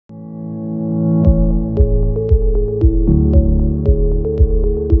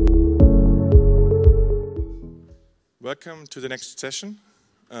welcome to the next session.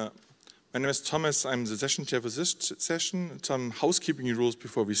 My name is Thomas. I'm the session chair for this session. Some housekeeping rules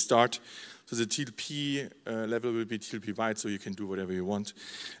before we start. So the TLP level will be TLP wide, so you can do whatever you want.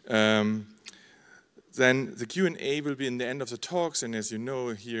 Then the Q&A will be in the end of the talks, and as you know,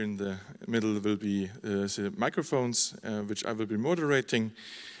 here in the middle will be the microphones, which I will be moderating.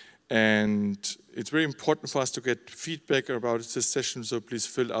 And it's very important for us to get feedback about this session, so please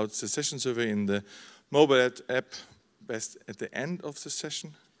fill out the session survey in the mobile app, best at the end of the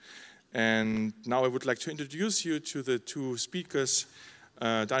session. And now I would like to introduce you to the two speakers,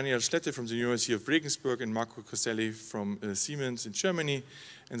 Daniel Schlette from the University of Regensburg and Marco Caselli from Siemens in Germany.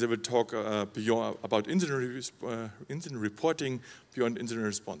 And they will talk about incident reporting beyond incident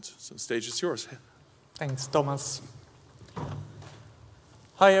response. So the stage is yours. Thanks, Thomas.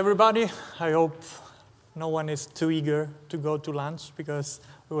 Hi, everybody. I hope no one is too eager to go to lunch because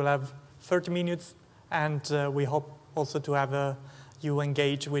we will have 30 minutes and we hope also to have you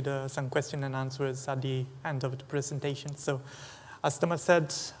engage with some question and answers at the end of the presentation. So as Thomas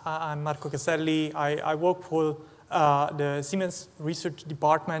said, I'm Marco Caselli. I work for the Siemens research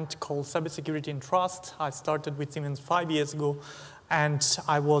department called Cybersecurity and Trust. I started with Siemens 5 years ago, and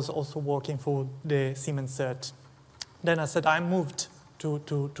I was also working for the Siemens CERT. Then I said I moved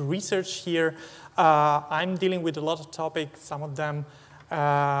to research here. I'm dealing with a lot of topics. Some of them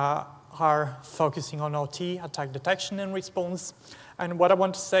are focusing on OT, attack detection and response. And what I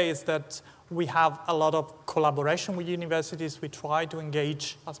want to say is that we have a lot of collaboration with universities. We try to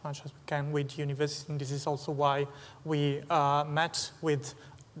engage as much as we can with universities. And this is also why we met with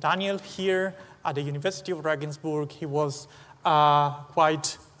Daniel here at the University of Regensburg. He was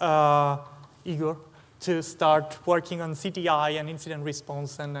quite eager to start working on CTI and incident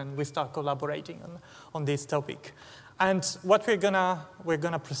response, and then we start collaborating on this topic. And what we're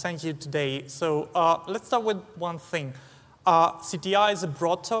gonna present you today. So let's start with one thing. CTI is a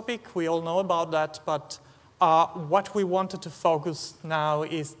broad topic. We all know about that, but what we wanted to focus now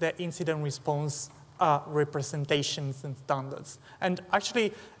is the incident response representations and standards. And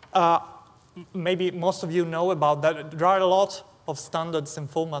actually, maybe most of you know about that. There are a lot of standards and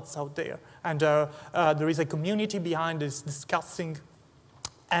formats out there. And there is a community behind this discussing.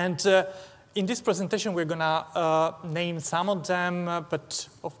 And in this presentation, we're gonna name some of them, but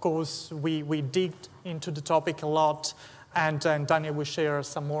of course, we digged into the topic a lot, and Daniel will share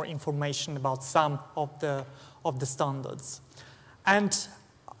some more information about some of the standards. And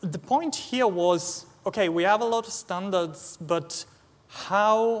the point here was, okay, we have a lot of standards, but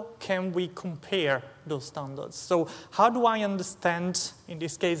how can we compare those standards? So how do I understand, in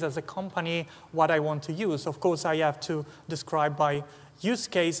this case as a company, what I want to use? Of course, I have to describe by use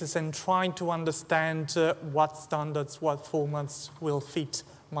cases and trying to understand what standards, what formats will fit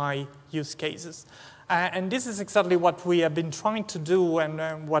my use cases. And this is exactly what we have been trying to do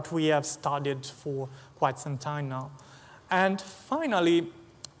and what we have studied for quite some time now. And finally,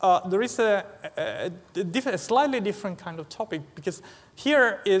 there is a slightly different kind of topic, because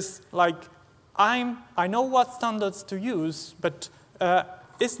here is like, I know what standards to use, but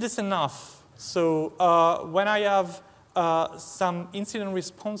is this enough? So when I have some incident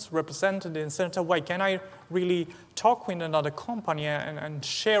response represented in a certain way, can I really talk with another company and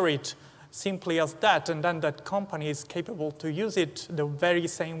share it simply as that, and then that company is capable to use it the very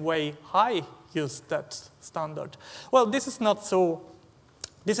same way I use that standard? Well, this is not so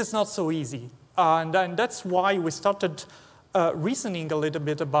easy, and that's why we started reasoning a little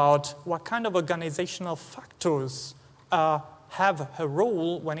bit about what kind of organizational factors have a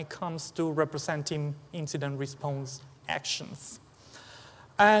role when it comes to representing incident response actions.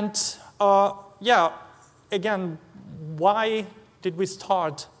 And yeah, again, why did we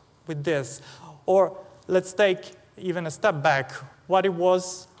start with this? Or let's take even a step back, what it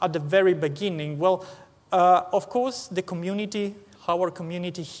was at the very beginning. Well, of course, the community, our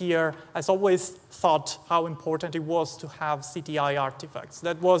community here has always thought how important it was to have CTI artifacts.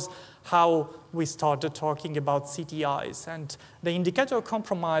 That was how we started talking about CTIs. And the indicator of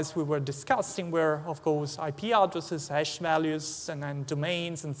compromise we were discussing were, of course, IP addresses, hash values, and then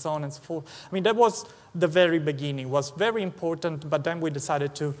domains, and so on and so forth. I mean, that was the very beginning. It was very important, but then we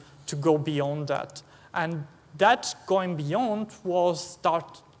decided to go beyond that. And that going beyond was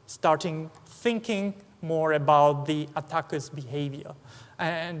starting thinking more about the attacker's behavior.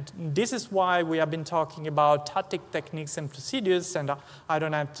 And this is why we have been talking about tactic techniques and procedures, and I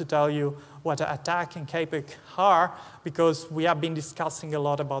don't have to tell you what attack and CAPEC are, because we have been discussing a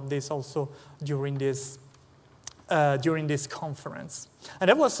lot about this also during this conference. And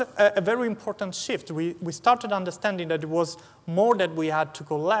that was a very important shift. We started understanding that it was more that we had to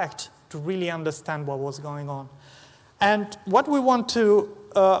collect to really understand what was going on. And what we want to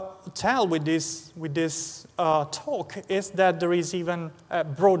tell with this talk is that there is even a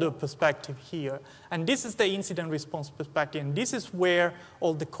broader perspective here. And this is the incident response perspective. And this is where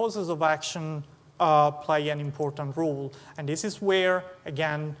all the causes of action play an important role. And this is where,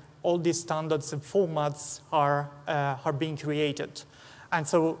 again, all these standards and formats are being created. And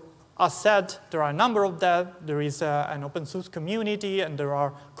so, as said, there are a number of them. There is an open source community, and there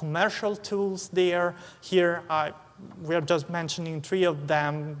are commercial tools there. Here, we are just mentioning 3 of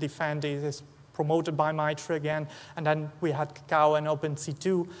them. Defend is promoted by Maitre again, and then we had Cacao and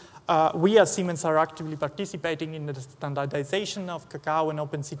OpenC2. We as Siemens are actively participating in the standardization of Cacao and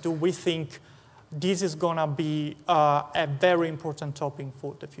OpenC2. We think this is going to be a very important topic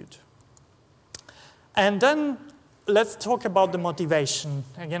for the future. And then let's talk about the motivation.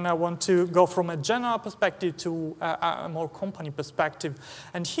 Again, I want to go from a general perspective to a more company perspective.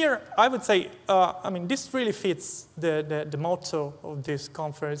 And here, I would say, I mean, this really fits the motto of this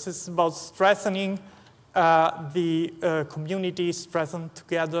conference. It's about strengthening the community, strengthen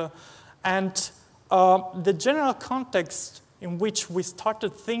together. And the general context in which we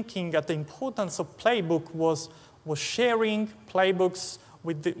started thinking at the importance of playbook was sharing playbooks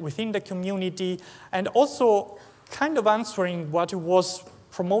within the community, and also kind of answering what was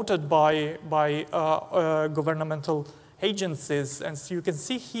promoted by governmental agencies. And so you can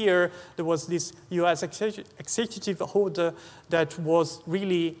see here, there was this US executive order that was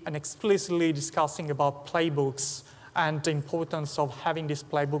really and explicitly discussing about playbooks and the importance of having this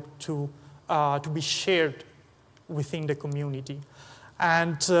playbook to be shared within the community.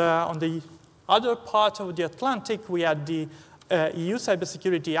 And on the other part of the Atlantic, we had the EU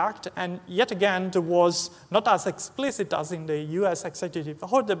Cybersecurity Act, and yet again, there was not as explicit as in the US executive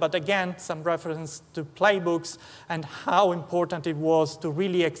order, but again, some reference to playbooks and how important it was to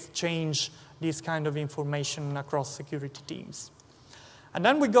really exchange this kind of information across security teams. And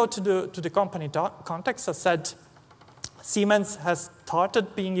then we go to the company context. As I said, Siemens has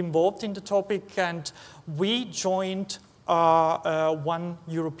started being involved in the topic, and we joined one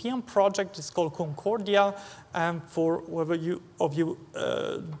European project. It's called Concordia. For whoever of you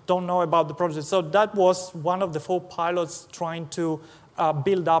don't know about the project, so that was one of the 4 pilots trying to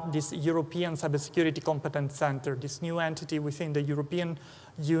build up this European Cybersecurity Competence Center, this new entity within the European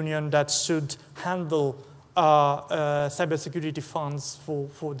Union that should handle cybersecurity funds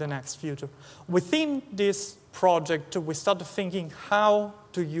for the next future. Within this project, we started thinking how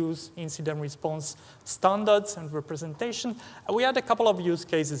to use incident response standards and representation. We had a couple of use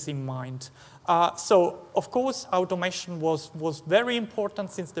cases in mind. So, of course, automation was very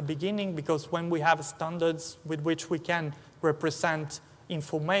important since the beginning, because when we have standards with which we can represent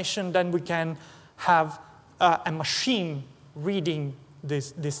information, then we can have a machine reading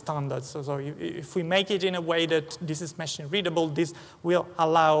these standards. So if we make it in a way that this is machine readable, this will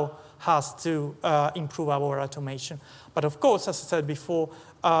allow us to improve our automation. But of course, as I said before,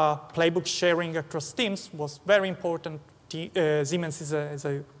 playbook sharing across teams was very important. Siemens is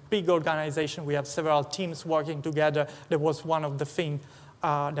a big organization. We have several teams working together. That was one of the things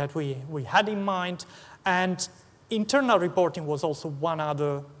that we had in mind. And internal reporting was also one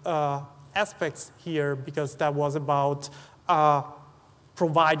other aspect here, because that was about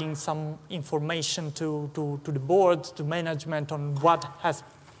providing some information to the board, to management, on what has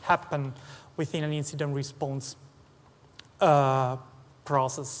happened within an incident response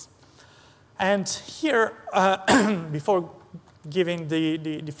process. And here, before giving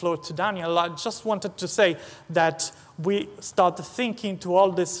the floor to Daniel, I just wanted to say that we started thinking to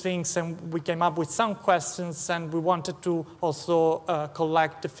all these things, and we came up with some questions, and we wanted to also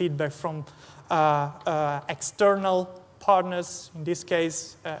collect the feedback from external partners, in this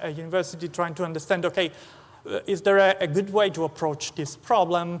case, a university, trying to understand, okay, is there a good way to approach this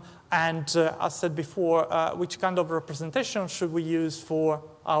problem? And as I said before, which kind of representation should we use for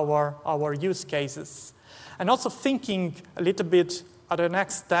our use cases? And also thinking a little bit at the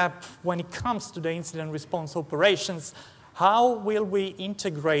next step when it comes to the incident response operations, how will we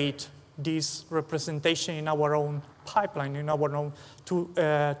integrate this representation in our own pipeline, in our own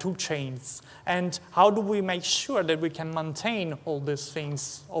tool chains? And how do we make sure that we can maintain all these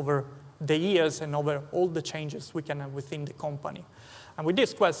things over the years and over all the changes we can have within the company? And with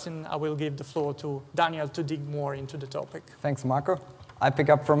this question, I will give the floor to Daniel to dig more into the topic. Thanks, Marco. I pick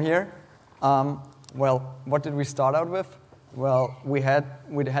up from here. Well, what did we start out with? Well, we had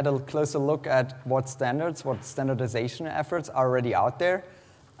a closer look at what standardization efforts are already out there.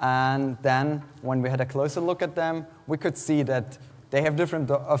 And then when we had a closer look at them, we could see that they have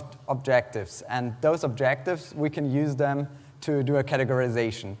different objectives. And those objectives, we can use them to do a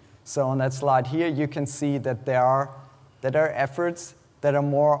categorization. So on that slide here, you can see that there are that are efforts that are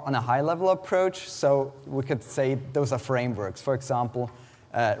more on a high-level approach. So we could say those are frameworks, for example,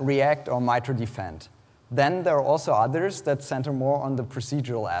 React or Miter Defend. Then there are also others that center more on the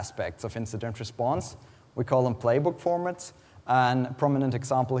procedural aspects of incident response. We call them playbook formats, and a prominent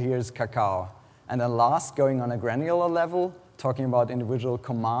example here is Cacao. And then last, going on a granular level, talking about individual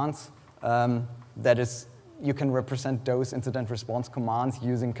commands, that is, you can represent those incident response commands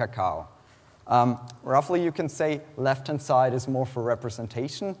using Cacao. Roughly, you can say left-hand side is more for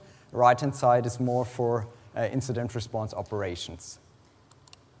representation, right-hand side is more for incident response operations.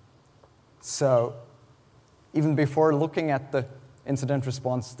 So even before looking at the incident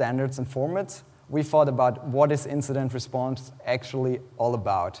response standards and formats, we thought about what is incident response actually all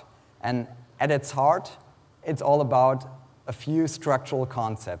about. And at its heart, it's all about a few structural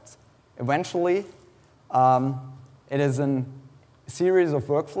concepts. Eventually, it is a series of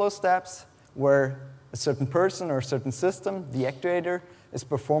workflow steps where a certain person or a certain system, the actuator, is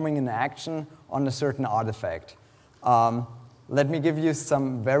performing an action on a certain artifact. Let me give you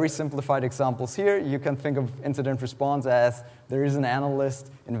some very simplified examples here. You can think of incident response as there is an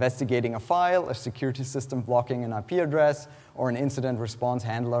analyst investigating a file, a security system blocking an IP address, or an incident response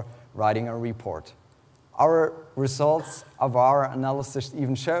handler writing a report. Our results of our analysis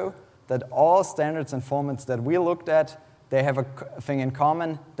even show that all standards and formats that we looked at, they have a thing in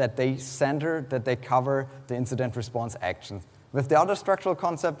common, that they center, that they cover the incident response actions. With the other structural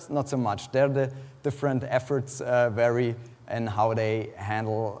concepts, not so much. There the different efforts vary in how they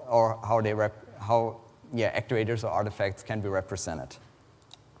handle or how actuators or artifacts can be represented.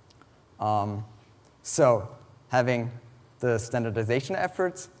 So having the standardization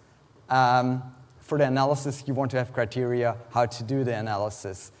efforts, for the analysis, you want to have criteria how to do the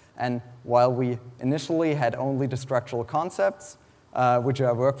analysis. And while we initially had only the structural concepts, which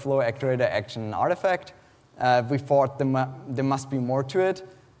are workflow, actuator, action, and artifact, we thought there must be more to it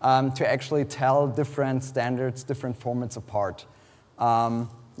to actually tell different standards, different formats apart.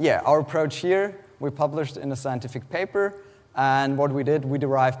 Our approach here, we published in a scientific paper, and what we did, we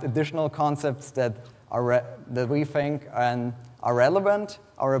derived additional concepts that we think are relevant.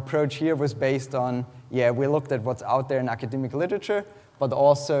 Our approach here was based on, we looked at what's out there in academic literature, but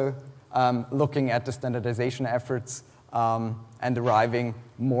also looking at the standardization efforts and deriving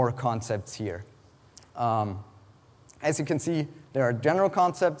more concepts here. As you can see, there are general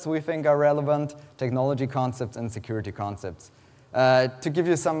concepts we think are relevant, technology concepts, and security concepts. To give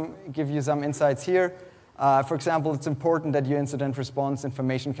you some insights here, for example, it's important that your incident response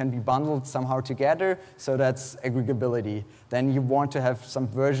information can be bundled somehow together, so that's aggregability. Then you want to have some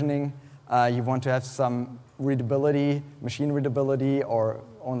versioning, you want to have some readability, machine readability, or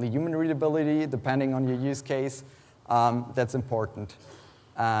only human readability, depending on your use case. That's important.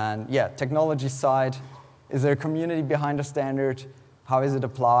 And technology side, is there a community behind the standard? How is it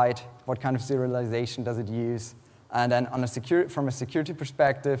applied? What kind of serialization does it use? And then from a security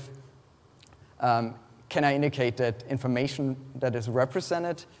perspective, can I indicate that information that is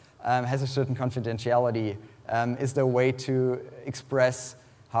represented has a certain confidentiality? Is there a way to express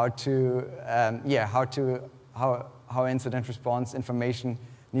how incident response information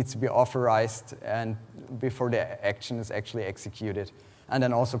needs to be authorized and before the action is actually executed? And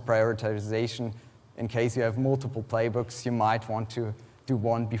then also prioritization. In case you have multiple playbooks, you might want to do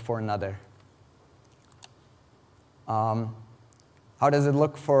one before another. How does it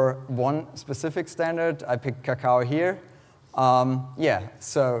look for one specific standard? I picked Cacao here.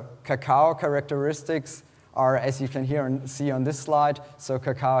 So Cacao characteristics are, as you can see on this slide, so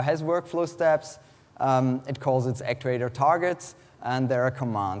Cacao has workflow steps. It calls its actuator targets, and there are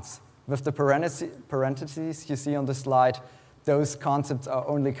commands. With the parentheses you see on the slide, those concepts are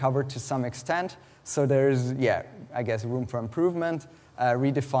only covered to some extent. So there's, I guess, room for improvement,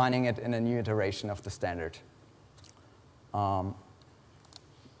 redefining it in a new iteration of the standard.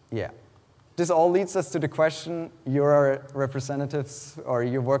 This all leads us to the question, you're representatives or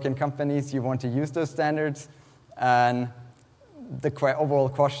you work in companies, you want to use those standards, and the overall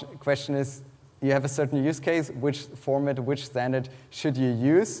question is, you have a certain use case, which format, which standard should you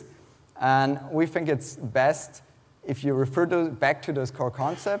use? And we think it's best if you refer back to those core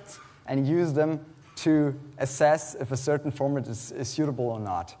concepts and use them to assess if a certain format is suitable or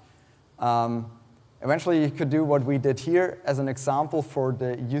not. Eventually, you could do what we did here as an example for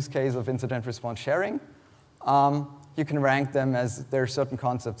the use case of incident response sharing. You can rank them as there are certain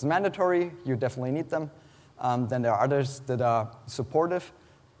concepts mandatory, you definitely need them. Then there are others that are supportive,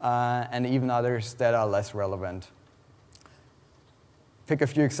 and even others that are less relevant. Pick a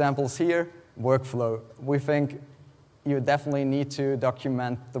few examples here. Workflow. We think you definitely need to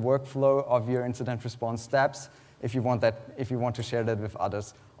document the workflow of your incident response steps if you want to share that with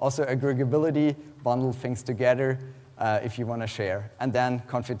others. Also, aggregability, bundle things together if you want to share. And then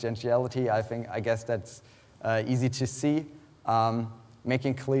confidentiality, I guess that's easy to see.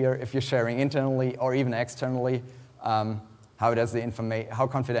 Making clear if you're sharing internally or even externally, how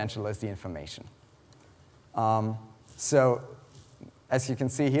confidential is the information. So, as you can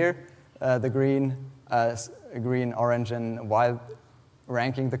see here, the green, orange, and white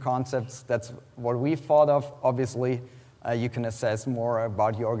ranking the concepts. That's what we thought of. Obviously, you can assess more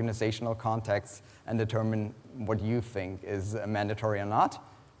about your organizational context and determine what you think is mandatory or not.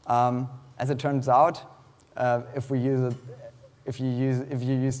 As it turns out, if you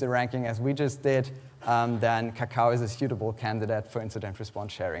use the ranking as we just did, then Kakao is a suitable candidate for incident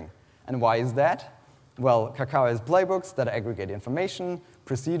response sharing. And why is that? Well, Kakao has playbooks that aggregate information.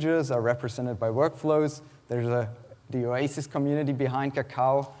 Procedures are represented by workflows. There's the OASIS community behind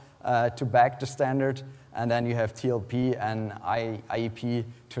Kakao to back the standard. And then you have TLP and IEP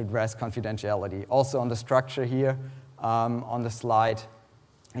to address confidentiality. Also on the structure here on the slide,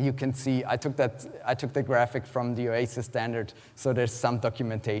 you can see I took the graphic from the OASIS standard, so there's some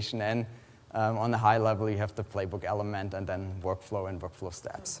documentation. And on the high level, you have the playbook element and then workflow and workflow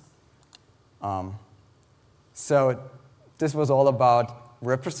steps. So this was all about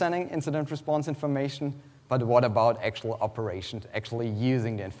representing incident response information, but what about actual operations, actually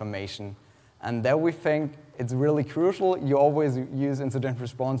using the information? And there we think it's really crucial. You always use incident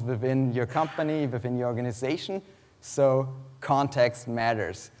response within your company, within your organization, so context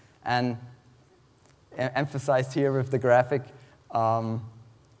matters. And emphasized here with the graphic,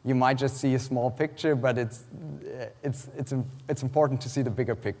 you might just see a small picture, but it's important to see the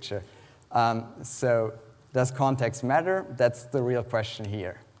bigger picture. So does context matter? That's the real question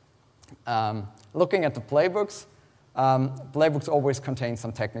here. Looking at the playbooks, playbooks always contain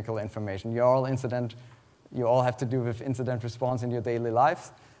some technical information. You all have to do with incident response in your daily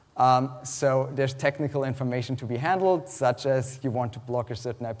lives. So there's technical information to be handled, such as you want to block a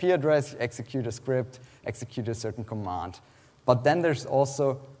certain IP address, execute a script, execute a certain command. But then there's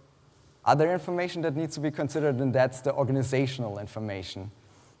also other information that needs to be considered, and that's the organizational information.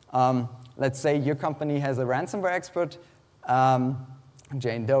 Let's say your company has a ransomware expert,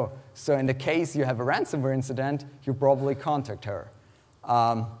 Jane Doe. So in the case you have a ransomware incident, you probably contact her.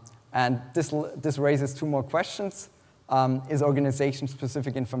 And this raises two more questions. Is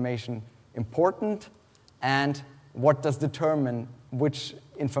organization-specific information important? And what does determine which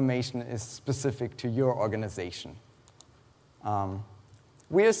information is specific to your organization?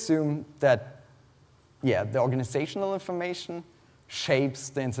 We assume that, the organizational information shapes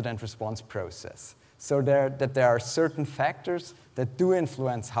the incident response process. So that there are certain factors that do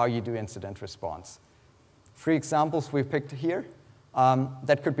influence how you do incident response. 3 examples we picked here.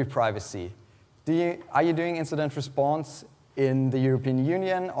 That could be privacy. Are you doing incident response in the European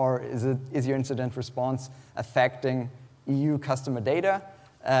Union, or is your incident response affecting EU customer data?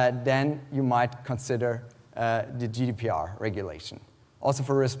 Then you might consider the GDPR regulation. Also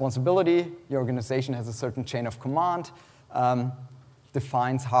for responsibility, your organization has a certain chain of command,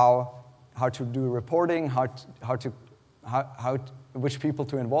 defines how to do reporting, which people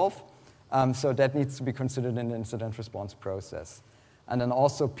to involve. So that needs to be considered in the incident response process. And then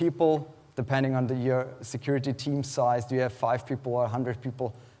also people, depending on your security team size, do you have 5 people or 100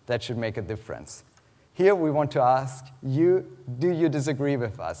 people? That should make a difference. Here we want to ask you, do you disagree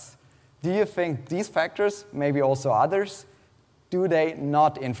with us? Do you think these factors, maybe also others, do they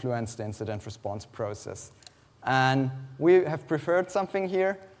not influence the incident response process? And we have prepared something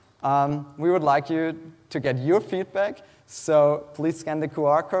here. We would like you to get your feedback. So please scan the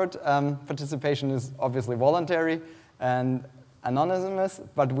QR code. Participation is obviously voluntary and anonymous,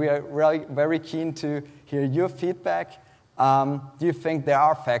 but we are really very keen to hear your feedback. Do you think there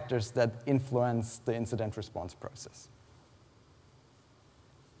are factors that influence the incident response process?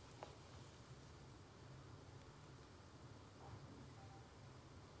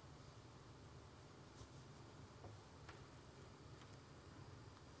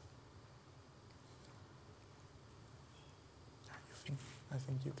 I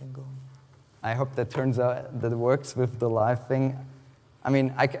think you can go. I hope that turns out that it works with the live thing. I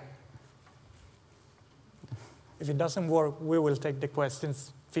mean, If it doesn't work, we will take the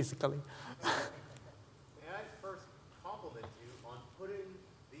questions physically. May I first compliment you on putting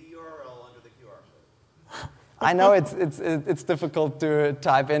the URL under the QR code? I know it's difficult to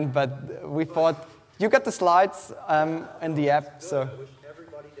type in, but we thought you got the slides in the app, so. I wish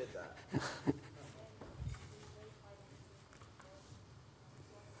everybody did that.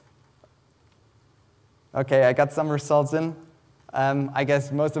 Okay, I got some results in. I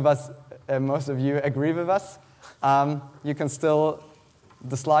guess most of you agree with us. You can still,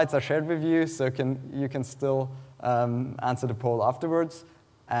 the slides are shared with you, so you can still answer the poll afterwards.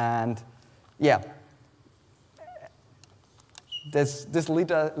 And yeah, this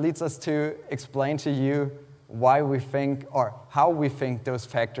leads us to explain to you why we think, or how we think those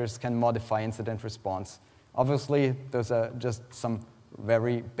factors can modify incident response. Obviously, those are just some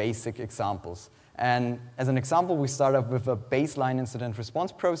very basic examples. And as an example, we start off with a baseline incident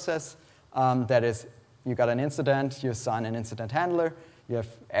response process. That is, you got an incident, you assign an incident handler, you have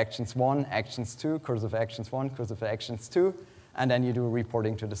actions 1, actions 2, course of actions 1, course of actions 2, and then you do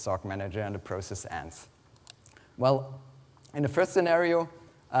reporting to the SOC manager and the process ends. Well, in the first scenario,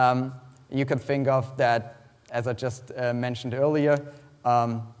 you can think of that, as I just mentioned earlier,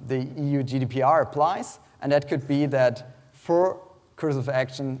 the EU GDPR applies, and that could be that for course of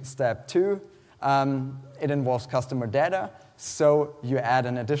action step 2, it involves customer data, so you add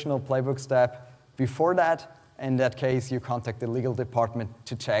an additional playbook step before that. In that case, you contact the legal department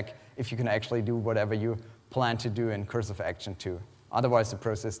to check if you can actually do whatever you plan to do in course of action 2. Otherwise, the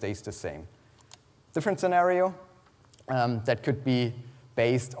process stays the same. Different scenario, that could be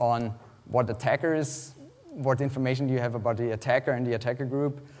based on what attackers, what information you have about the attacker and the attacker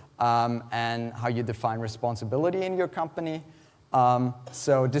group, and how you define responsibility in your company.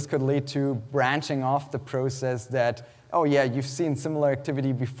 So this could lead to branching off the process that, oh yeah, you've seen similar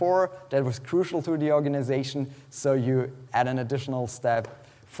activity before, that was crucial to the organization, so you add an additional step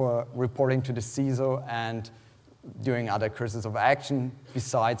for reporting to the CISO and doing other courses of action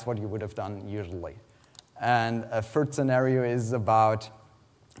besides what you would have done usually. And a third scenario is about,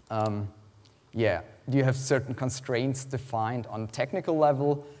 yeah, you have certain constraints defined on technical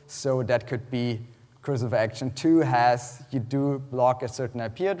level, so that could be course of action 2 has, you do block a certain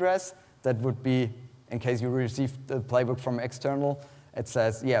IP address. That would be, in case you receive the playbook from external, it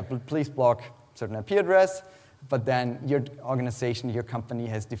says, yeah, please block certain IP address, but then your organization, your company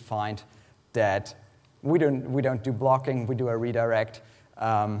has defined that we don't do blocking, we do a redirect,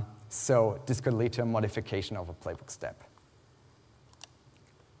 so this could lead to a modification of a playbook step.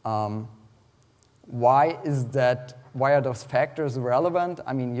 Why are those factors relevant?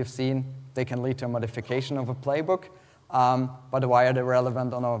 I mean, you've seen they can lead to a modification of a playbook, but why are they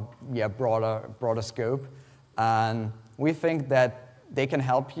relevant on a broader scope? And we think that they can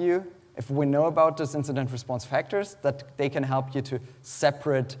help you, if we know about those incident response factors, that they can help you to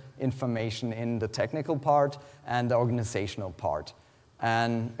separate information in the technical part and the organizational part.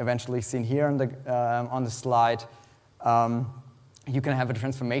 And eventually seen here on the slide, you can have a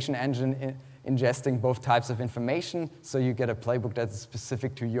transformation engine ingesting both types of information, so you get a playbook that's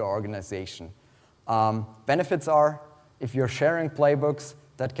specific to your organization. Benefits are, if you're sharing playbooks,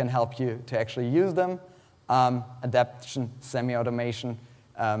 that can help you to actually use them. Adaptation, semi-automation,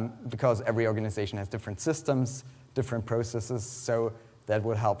 because every organization has different systems, different processes, so that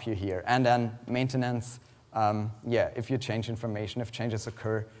would help you here. And then maintenance, yeah, if you change information, if changes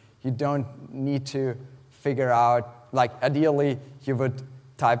occur, you don't need to figure out, like ideally, you would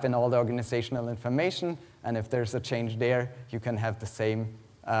type in all the organizational information, and if there's a change there, you can have the same,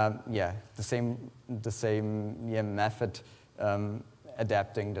 method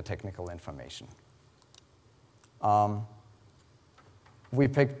adapting the technical information. We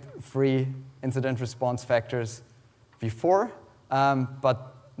picked 3 incident response factors before,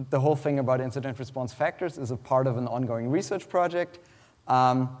 but the whole thing about incident response factors is a part of an ongoing research project.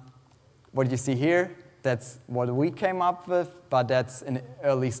 What you see here, that's what we came up with, but that's in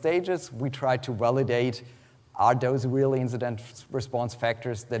early stages. We try to validate, are those really incident response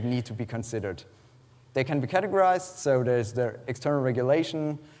factors that need to be considered? They can be categorized, so there's the external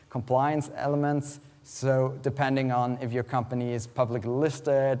regulation, compliance elements, so depending on if your company is publicly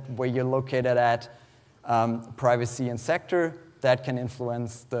listed, where you're located at, privacy and sector, that can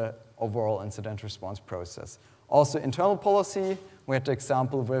influence the overall incident response process. Also internal policy, we had the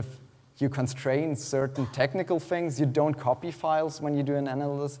example with you constrain certain technical things. You don't copy files when you do an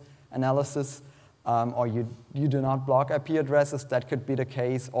analysis, or you do not block IP addresses. That could be the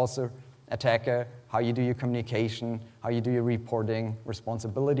case. Also, attacker, how you do your communication, how you do your reporting,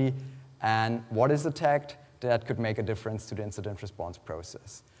 responsibility, and what is attacked, that could make a difference to the incident response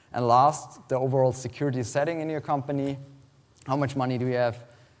process. And last, the overall security setting in your company. How much money do you have?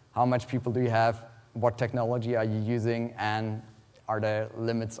 How much people do you have? What technology are you using? And are there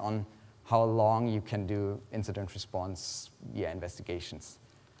limits on how long you can do incident response investigations?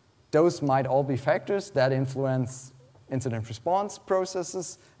 Those might all be factors that influence incident response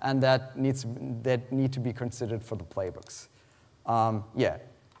processes and that need to be considered for the playbooks. Yeah,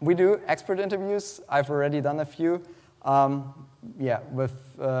 we do expert interviews. I've already done a few.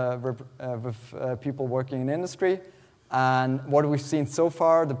 with people working in industry. And what we've seen so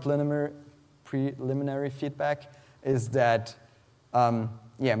far, the preliminary feedback, is that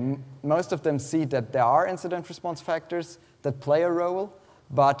most of them see that there are incident response factors that play a role,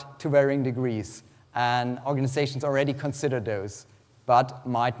 but to varying degrees. And organizations already consider those, but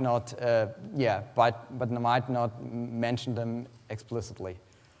might not, might not mention them explicitly.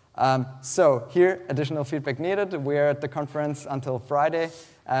 So here, additional feedback needed. We're at the conference until Friday.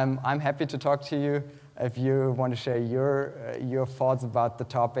 I'm happy to talk to you if you want to share your thoughts about the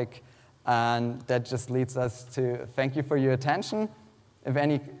topic. And that just leads us to thank you for your attention.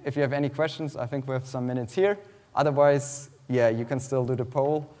 If you have any questions, I think we have some minutes here. Otherwise, you can still do the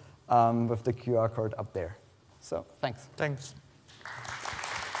poll with the QR code up there. So thanks. Thanks.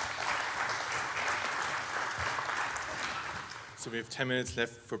 So we have 10 minutes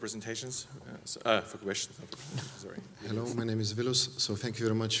left for presentations, for questions. Sorry. Hello, my name is Vilus. So thank you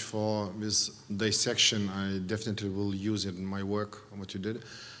very much for this dissection. I definitely will use it in my work, what you did.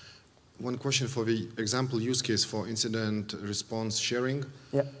 One question for the example use case for incident response sharing.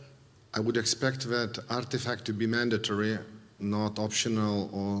 Yeah. I would expect that artifact to be mandatory, not optional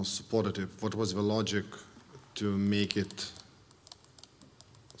or supportative. What was the logic to make it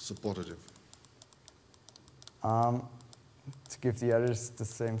supportative? To give the others the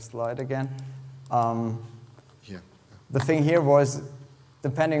same slide again. Here. The thing here was,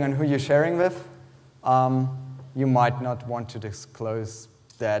 depending on who you're sharing with, you might not want to disclose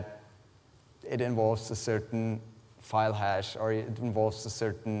that it involves a certain file hash or it involves a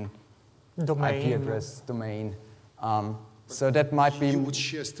certain Domain. IP address, domain. So that might be... You would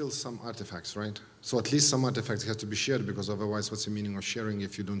share still some artifacts, right? So at least some artifacts have to be shared, because otherwise what's the meaning of sharing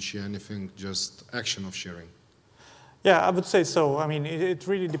if you don't share anything, just action of sharing? Yeah, I would say so. I mean, it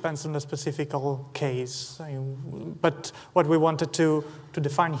really depends on the specific case. But what we wanted to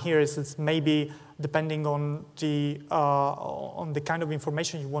define here is it's maybe depending on the kind of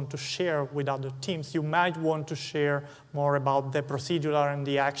information you want to share with other teams. You might want to share more about the procedural and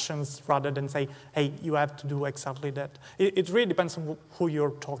the actions rather than say, hey, you have to do exactly that. It really depends on who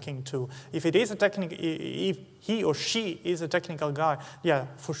you're talking to. If it is a if he or she is a technical guy, yeah,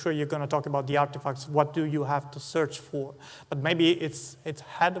 for sure you're going to talk about the artifacts. What do you have to search for? But maybe it's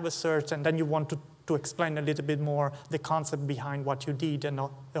head of a search, and then you want to explain a little bit more the concept behind what you did and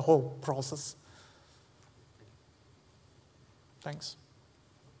the whole process. Thanks.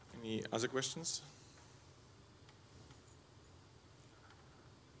 Any other questions?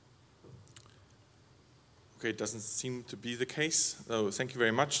 Okay, it doesn't seem to be the case. So thank you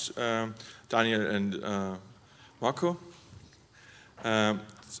very much, Daniel and Marco.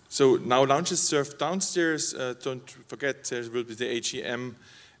 So now lunch is served downstairs. Don't forget there will be the AGM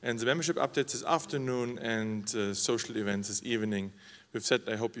and the membership updates this afternoon and social events this evening. With that,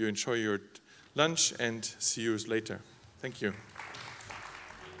 I hope you enjoy your lunch and see you later. Thank you.